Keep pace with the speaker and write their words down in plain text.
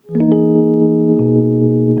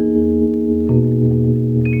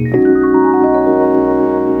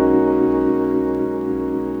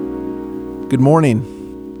Good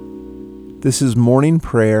morning. This is morning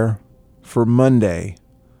prayer for Monday,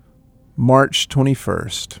 March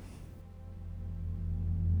 21st.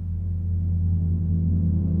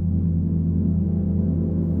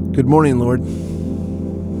 Good morning, Lord.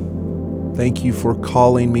 Thank you for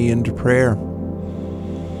calling me into prayer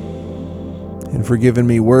and for giving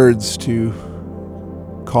me words to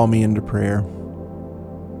call me into prayer.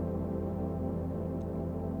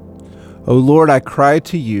 O Lord, I cry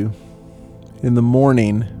to you. In the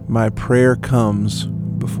morning, my prayer comes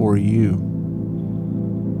before you.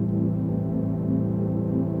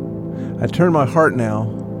 I turn my heart now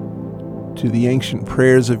to the ancient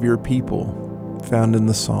prayers of your people found in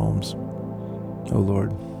the Psalms, O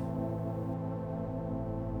Lord.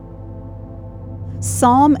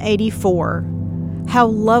 Psalm 84. How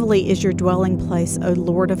lovely is your dwelling place, O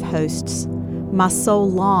Lord of hosts! My soul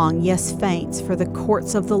long, yes faints, for the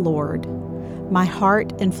courts of the Lord. My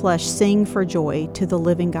heart and flesh sing for joy to the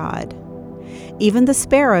living God. Even the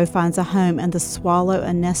sparrow finds a home, and the swallow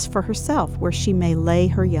a nest for herself, where she may lay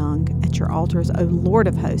her young at your altars, O Lord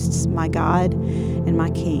of hosts, my God and my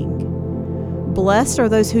King. Blessed are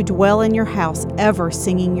those who dwell in your house, ever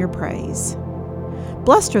singing your praise.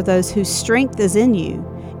 Blessed are those whose strength is in you,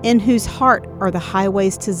 in whose heart are the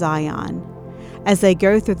highways to Zion. As they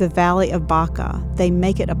go through the valley of Baca, they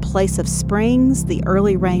make it a place of springs. The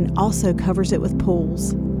early rain also covers it with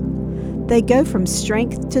pools. They go from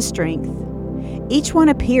strength to strength. Each one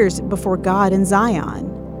appears before God in Zion.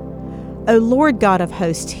 O Lord God of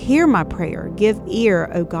hosts, hear my prayer. Give ear,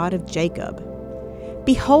 O God of Jacob.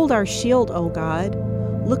 Behold our shield, O God.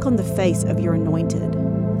 Look on the face of your anointed.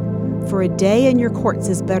 For a day in your courts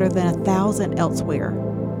is better than 1,000 elsewhere.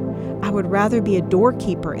 I would rather be a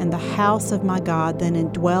doorkeeper in the house of my God than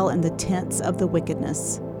dwell in the tents of the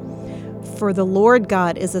wickedness. For the Lord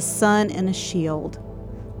God is a sun and a shield.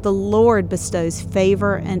 The Lord bestows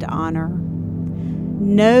favor and honor.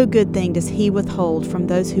 No good thing does he withhold from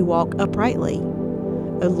those who walk uprightly.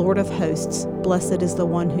 O Lord of hosts, blessed is the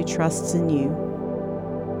one who trusts in you.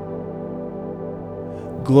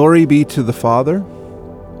 Glory be to the Father,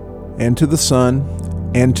 and to the Son,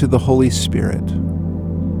 and to the Holy Spirit,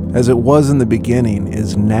 as it was in the beginning,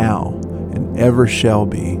 is now, and ever shall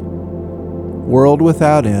be, world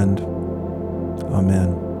without end.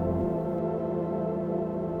 Amen.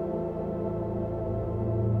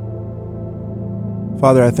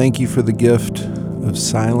 Father, I thank you for the gift of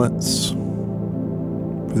silence,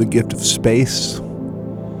 for the gift of space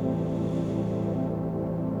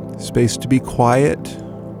to be quiet,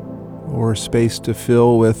 or space to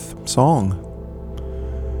fill with song.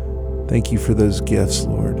 Thank you for those gifts,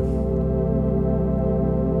 Lord.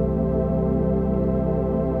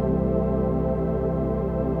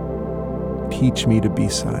 Teach me to be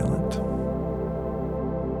silent.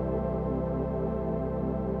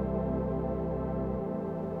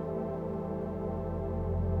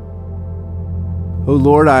 O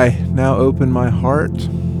Lord, I now open my heart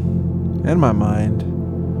and my mind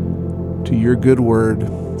to your good word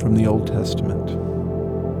from the Old Testament.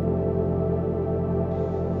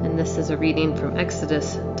 And this is a reading from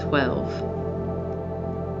Exodus 12.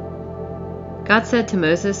 God said to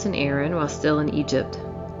Moses and Aaron while still in Egypt,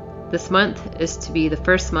 "This month is to be the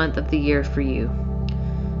first month of the year for you.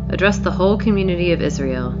 Address the whole community of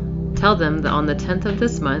Israel. Tell them that on the 10th of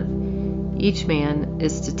this month, each man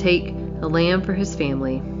is to take a lamb for his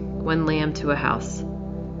family, one lamb to a house.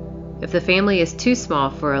 If the family is too small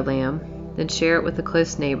for a lamb, then share it with a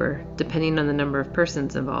close neighbor, depending on the number of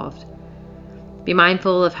persons involved. Be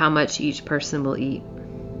mindful of how much each person will eat.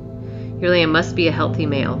 Your lamb must be a healthy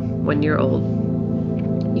male, 1 year old.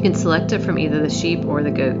 You can select it from either the sheep or the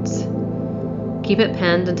goats. Keep it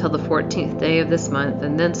penned until the 14th day of this month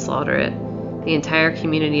and then slaughter it. The entire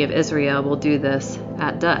community of Israel will do this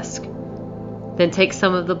at dusk. Then take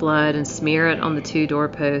some of the blood and smear it on the 2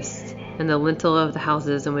 doorposts and the lintel of the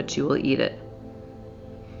houses in which you will eat it.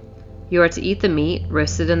 You are to eat the meat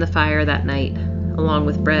roasted in the fire that night, along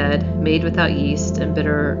with bread made without yeast and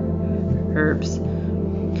bitter herbs.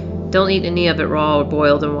 Don't eat any of it raw or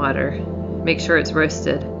boiled in water. Make sure it's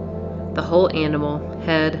roasted, the whole animal,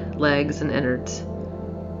 head, legs, and innards.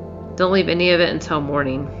 Don't leave any of it until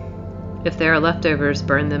morning. If there are leftovers,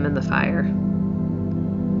 burn them in the fire.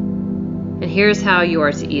 And here's how you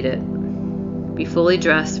are to eat it. Be fully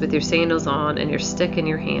dressed with your sandals on and your stick in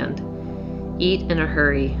your hand. Eat in a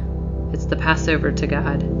hurry. It's the Passover to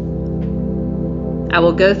God. I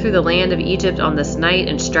will go through the land of Egypt on this night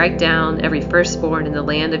and strike down every firstborn in the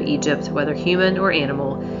land of Egypt, whether human or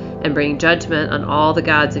animal, and bring judgment on all the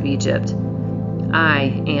gods of Egypt.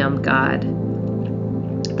 I am God.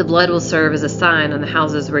 The blood will serve as a sign on the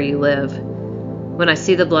houses where you live. When I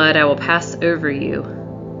see the blood, I will pass over you.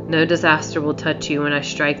 No disaster will touch you when I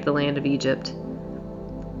strike the land of Egypt.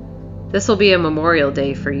 This will be a memorial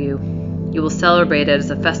day for you. You will celebrate it as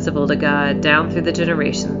a festival to God down through the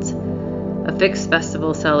generations, a fixed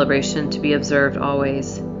festival celebration to be observed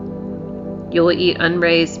always. You will eat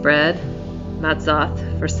unraised bread,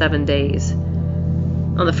 matzoth, for 7 days.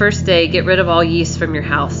 On the first day, get rid of all yeast from your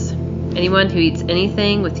house. Anyone who eats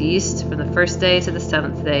anything with yeast from the first day to the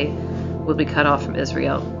 7th day will be cut off from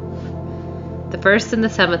Israel. The 1st and the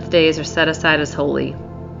 7th days are set aside as holy.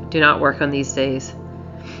 Do not work on these days.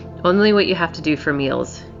 Only what you have to do for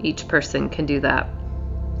meals. Each person can do that.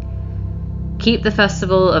 Keep the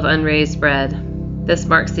festival of unraised bread. This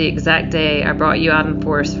marks the exact day I brought you out in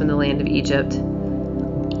force from the land of Egypt.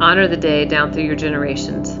 Honor the day down through your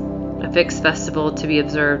generations, a fixed festival to be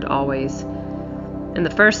observed always. In the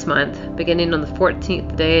 1st month, beginning on the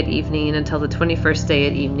 14th day at evening until the 21st day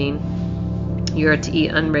at evening, you are to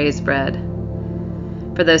eat unraised bread.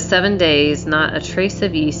 For those 7 days, not a trace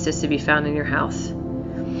of yeast is to be found in your house.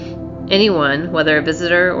 Anyone, whether a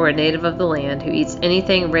visitor or a native of the land, who eats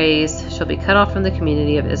anything raised shall be cut off from the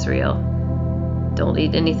community of Israel. Don't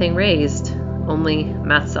eat anything raised, only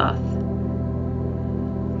matzoth.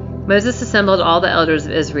 Moses assembled all the elders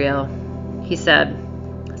of Israel. He said,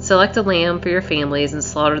 "Select a lamb for your families and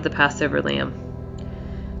slaughter the Passover lamb.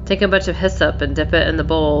 Take a bunch of hyssop and dip it in the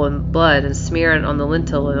bowl in blood and smear it on the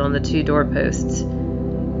lintel and on the 2 doorposts.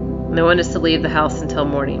 No one is to leave the house until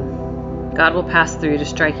morning. God will pass through to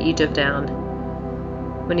strike Egypt down.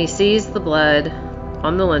 When he sees the blood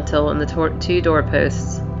on the lintel and the 2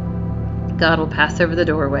 doorposts, God will pass over the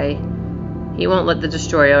doorway. He won't let the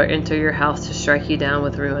destroyer enter your house to strike you down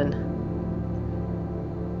with ruin.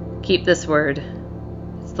 Keep this word.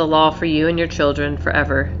 It's the law for you and your children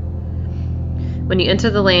forever. When you enter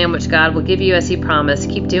the land which God will give you as he promised,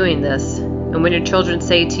 keep doing this. And when your children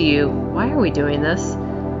say to you, 'Why are we doing this?'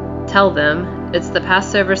 tell them, 'It's the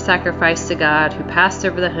Passover sacrifice to God who passed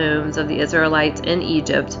over the homes of the Israelites in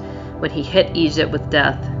Egypt when he hit Egypt with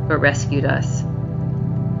death, but rescued us.'"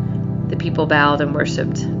 The people bowed and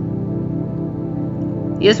worshipped.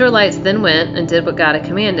 The Israelites then went and did what God had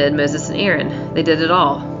commanded Moses and Aaron. They did it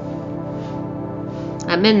all.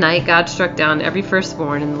 At midnight, God struck down every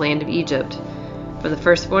firstborn in the land of Egypt, from the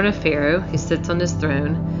firstborn of Pharaoh, who sits on his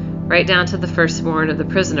throne, right down to the firstborn of the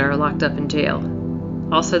prisoner locked up in jail,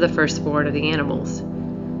 also the firstborn of the animals.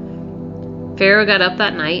 Pharaoh got up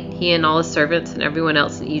that night, he and all his servants and everyone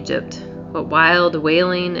else in Egypt. What wild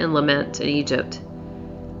wailing and lament in Egypt.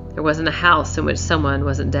 There wasn't a house in which someone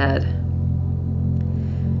wasn't dead.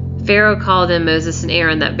 Pharaoh called in Moses and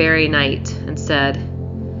Aaron that very night and said,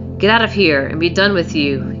 "Get out of here and be done with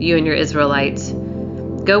you, you and your Israelites.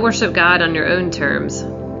 Go worship God on your own terms.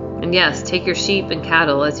 And yes, take your sheep and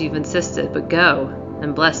cattle as you've insisted, but go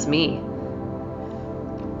and bless me."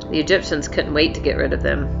 The Egyptians couldn't wait to get rid of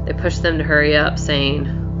them. They pushed them to hurry up, saying,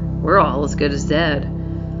 "We're all as good as dead."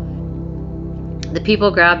 The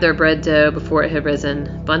people grabbed their bread dough before it had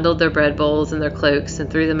risen, bundled their bread bowls in their cloaks, and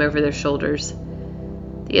threw them over their shoulders.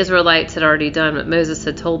 The Israelites had already done what Moses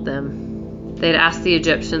had told them. They had asked the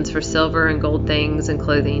Egyptians for silver and gold things and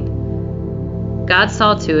clothing. God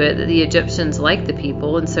saw to it that the Egyptians liked the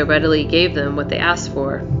people and so readily gave them what they asked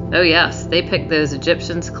for. Oh yes, they picked those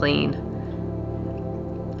Egyptians clean.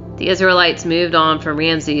 The Israelites moved on from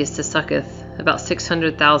Ramses to Succoth, about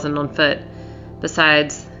 600,000 on foot,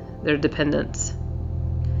 besides their dependents.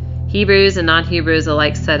 Hebrews and non-Hebrews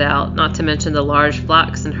alike set out, not to mention the large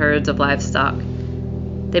flocks and herds of livestock.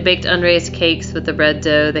 They baked unraised cakes with the bread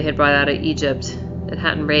dough they had brought out of Egypt. It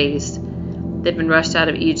hadn't raised. They'd been rushed out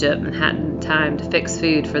of Egypt and hadn't time to fix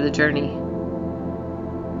food for the journey.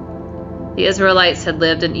 The Israelites had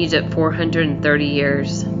lived in Egypt 430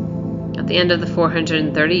 years. At the end of the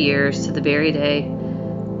 430 years, to the very day,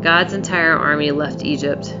 God's entire army left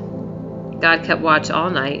Egypt. God kept watch all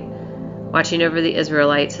night, watching over the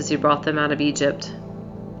Israelites as he brought them out of Egypt.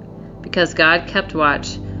 Because God kept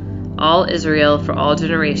watch, all Israel for all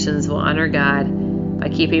generations will honor God by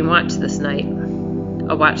keeping watch this night,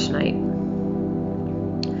 a watch night.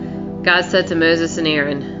 God said to Moses and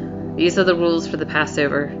Aaron, "These are the rules for the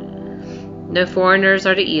Passover. No foreigners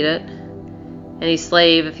are to eat it. Any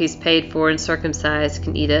slave, if he's paid for and circumcised,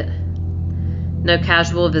 can eat it. No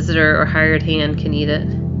casual visitor or hired hand can eat it.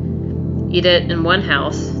 Eat it in one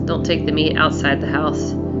house. Don't take the meat outside the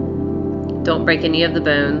house. Don't break any of the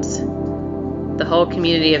bones. The whole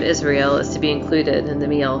community of Israel is to be included in the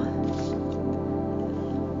meal.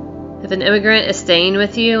 If an immigrant is staying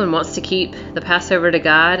with you and wants to keep the Passover to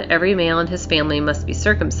God, every male in his family must be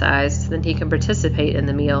circumcised, then he can participate in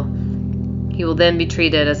the meal. He will then be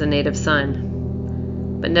treated as a native son.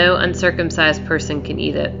 but no uncircumcised person can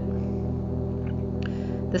eat it.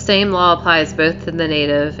 The same law applies both to the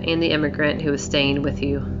native and the immigrant who is staying with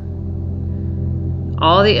you.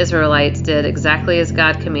 All the Israelites did exactly as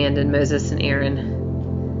God commanded Moses and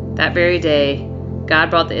Aaron. That very day, God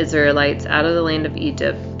brought the Israelites out of the land of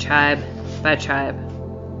Egypt, tribe by tribe.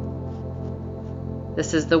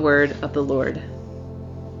 This is the word of the Lord.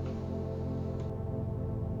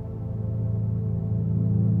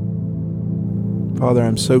 Father,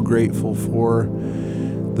 I'm so grateful for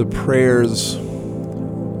the prayers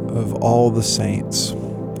of all the saints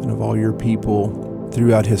and of all your people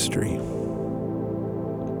throughout history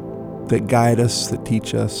that guide us, that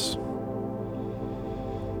teach us.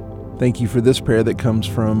 Thank you for this prayer that comes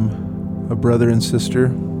from a brother and sister.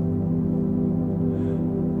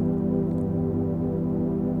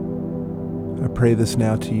 I pray this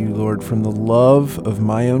now to you, Lord, from the love of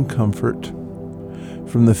my own comfort,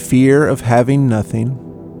 from the fear of having nothing,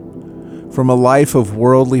 from a life of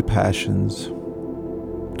worldly passions.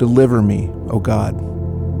 Deliver me, O God,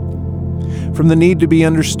 from the need to be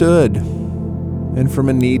understood and from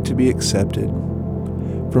a need to be accepted,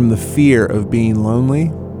 from the fear of being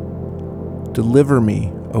lonely. Deliver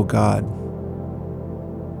me, O God,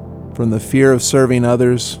 from the fear of serving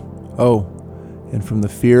others, and from the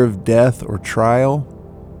fear of death or trial,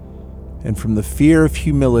 and from the fear of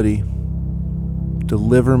humility.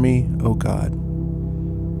 Deliver me, O God.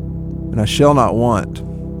 And I shall not want,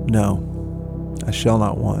 no, I shall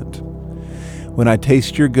not want. When I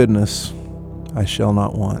taste your goodness, I shall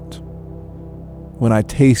not want. When I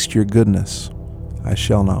taste your goodness, I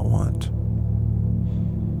shall not want.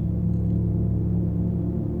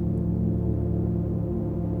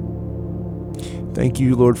 Thank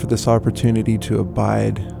you, Lord, for this opportunity to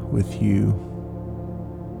abide with you,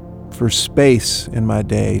 for space in my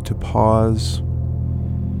day to pause,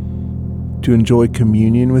 to enjoy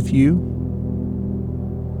communion with you.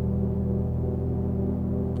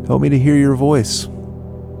 Help me to hear your voice.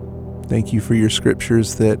 Thank you for your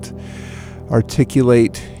scriptures that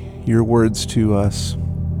articulate your words to us.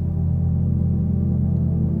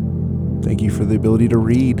 Thank you for the ability to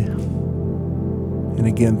read. And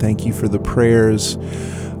again, thank you for the prayers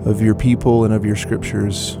of your people and of your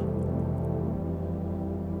scriptures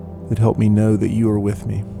that help me know that you are with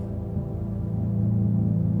me.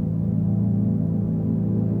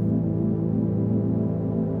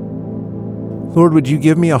 Lord, would you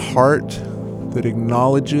give me a heart that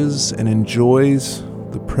acknowledges and enjoys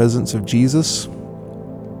the presence of Jesus?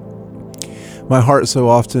 My heart so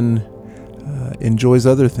often enjoys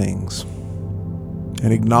other things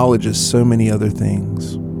and acknowledges so many other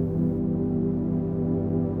things.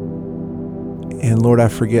 And Lord, I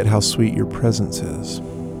forget how sweet your presence is.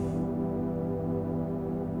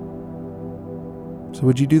 So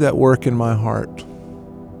would you do that work in my heart,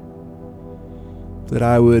 that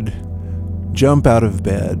I would jump out of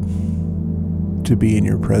bed to be in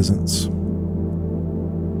your presence,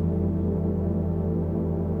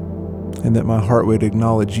 and that my heart would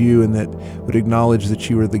acknowledge you, and that would acknowledge that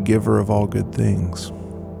you are the giver of all good things.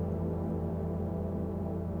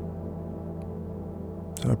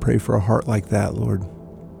 So I pray for a heart like that, Lord.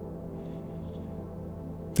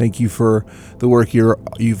 Thank you for the work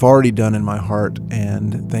you've already done in my heart,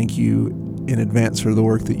 and thank you in advance for the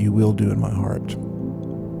work that you will do in my heart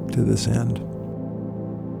to this end.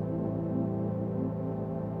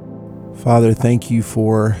 Father, thank you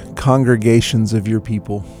for congregations of your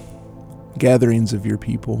people, gatherings of your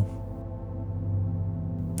people.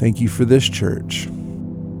 Thank you for this church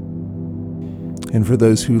and for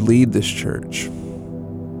those who lead this church.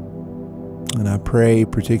 And I pray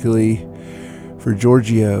particularly for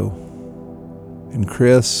Giorgio and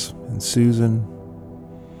Chris and Susan,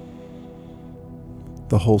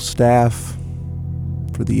 the whole staff,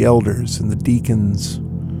 for the elders and the deacons,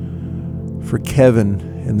 for Kevin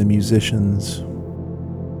and the musicians,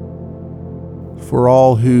 for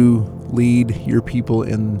all who lead your people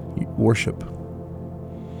in worship.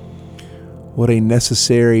 What a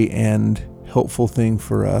necessary and helpful thing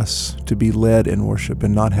for us to be led in worship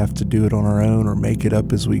and not have to do it on our own or make it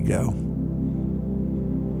up as we go.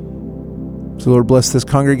 So Lord, bless this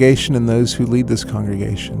congregation and those who lead this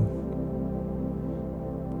congregation.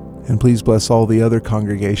 And please bless all the other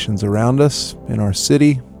congregations around us, in our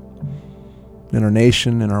city, in our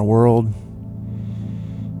nation, in our world.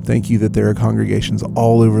 Thank you that there are congregations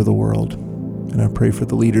all over the world. And I pray for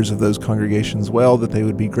the leaders of those congregations well, that they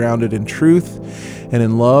would be grounded in truth and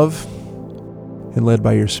in love and led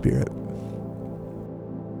by your Spirit.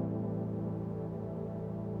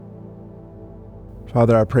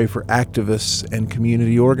 Father, I pray for activists and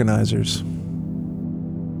community organizers.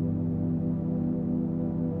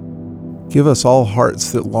 Give us all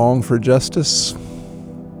hearts that long for justice,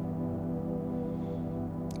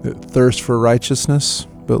 that thirst for righteousness.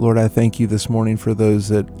 But Lord, I thank you this morning for those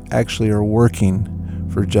that actually are working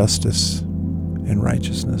for justice and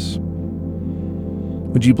righteousness.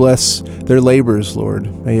 Would you bless their labors,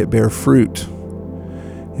 Lord? May it bear fruit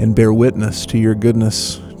and bear witness to your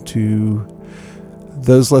goodness to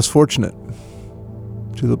those less fortunate,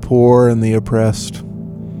 to the poor and the oppressed.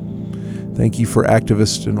 Thank you for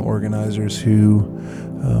activists and organizers who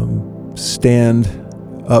stand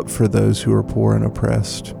up for those who are poor and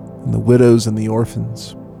oppressed, and the widows and the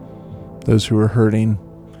orphans, those who are hurting.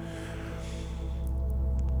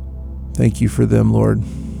 Thank you for them, Lord.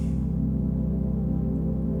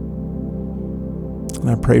 And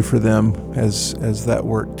I pray for them as that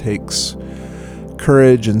work takes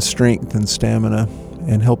courage and strength and stamina,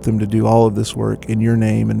 and help them to do all of this work in your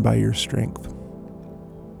name and by your strength.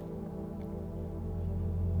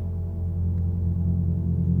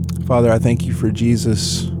 Father, I thank you for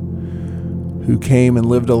Jesus, who came and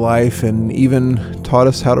lived a life and even taught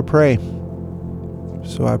us how to pray.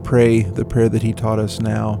 So I pray the prayer that he taught us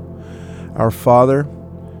now. Our Father,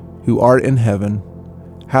 who art in heaven,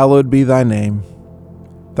 hallowed be thy name.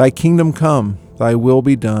 Thy kingdom come, thy will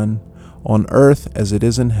be done, on earth as it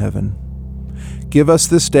is in heaven. Give us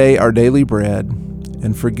this day our daily bread,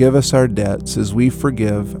 and forgive us our debts as we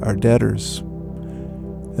forgive our debtors.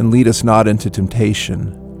 And lead us not into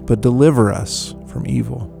temptation, but deliver us from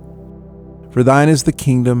evil. For thine is the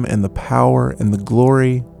kingdom and the power and the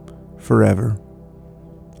glory forever.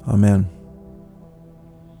 Amen.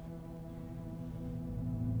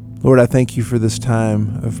 Lord, I thank you for this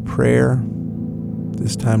time of prayer,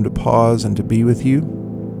 this time to pause and to be with you.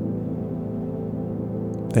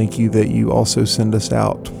 Thank you that you also send us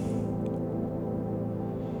out.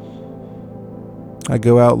 I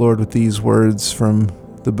go out, Lord, with these words from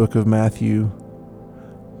the book of Matthew.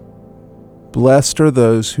 Blessed are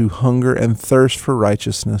those who hunger and thirst for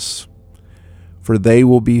righteousness, for they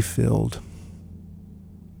will be filled.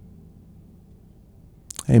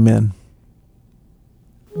 Amen.